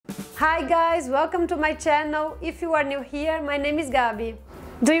Hi guys, welcome to my channel. If you are new here, my name is Gabi.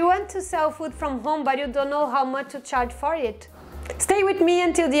 Do you want to sell food from home but you don't know how much to charge for it? Stay with me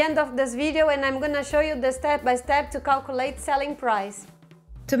until the end of this video and I'm gonna show you the step by step to calculate selling price.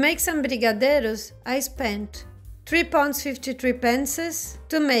 To make some brigadeiros, I spent £3.53.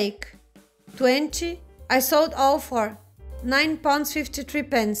 To make 20, I sold all for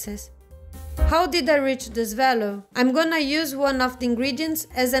 £9.53. How did I reach this value? I'm gonna use one of the ingredients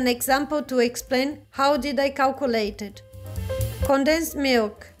as an example to explain how did I calculate it. Condensed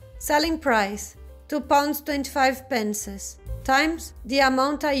milk, selling price £2.25 times the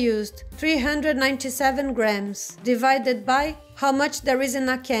amount I used, 397 grams, divided by how much there is in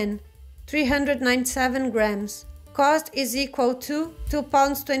a can, 397 grams. Cost is equal to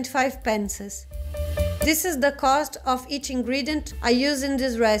 £2.25. This is the cost of each ingredient I use in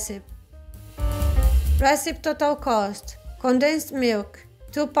this recipe. Recipe total cost: condensed milk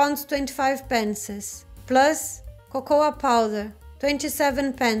 £2.25 plus cocoa powder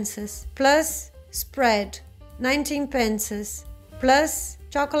 27 pence plus spread 19 pence plus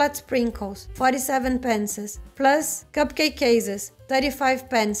chocolate sprinkles 47 pence plus cupcake cases 35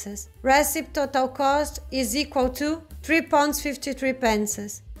 pence. Recipe total cost is equal to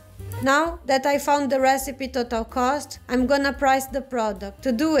 £3.53. Now that I found the recipe total cost, I'm gonna price the product.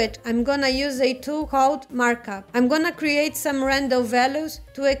 To do it, I'm gonna use a tool called markup. I'm gonna create some random values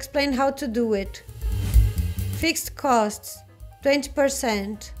to explain how to do it. Fixed costs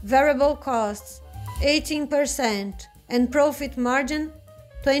 20%, variable costs 18%, and profit margin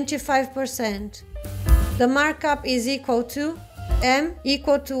 25%. The markup is equal to M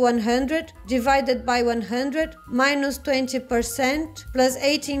equal to 100 divided by 100 minus 20% plus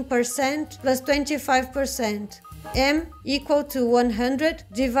 18% plus 25%. M equal to 100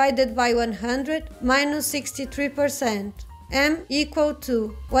 divided by 100 minus 63%. M equal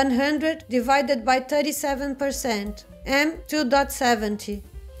to 100 divided by 37%. M 2.70.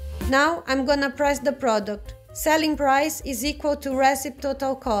 Now I'm gonna price the product. Selling price is equal to recipe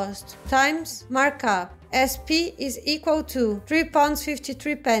total cost times markup. SP is equal to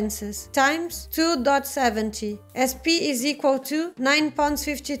 £3.53 times 2.70. SP is equal to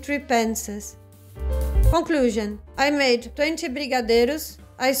 £9.53. Conclusion: I made 20 brigadeiros,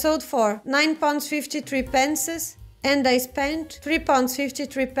 I sold for £9.53 and I spent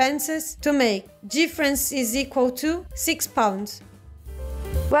 £3.53 to make. Difference is equal to £6.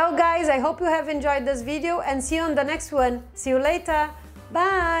 Well guys, I hope you have enjoyed this video and see you on the next one. See you later.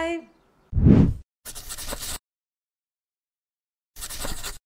 Bye!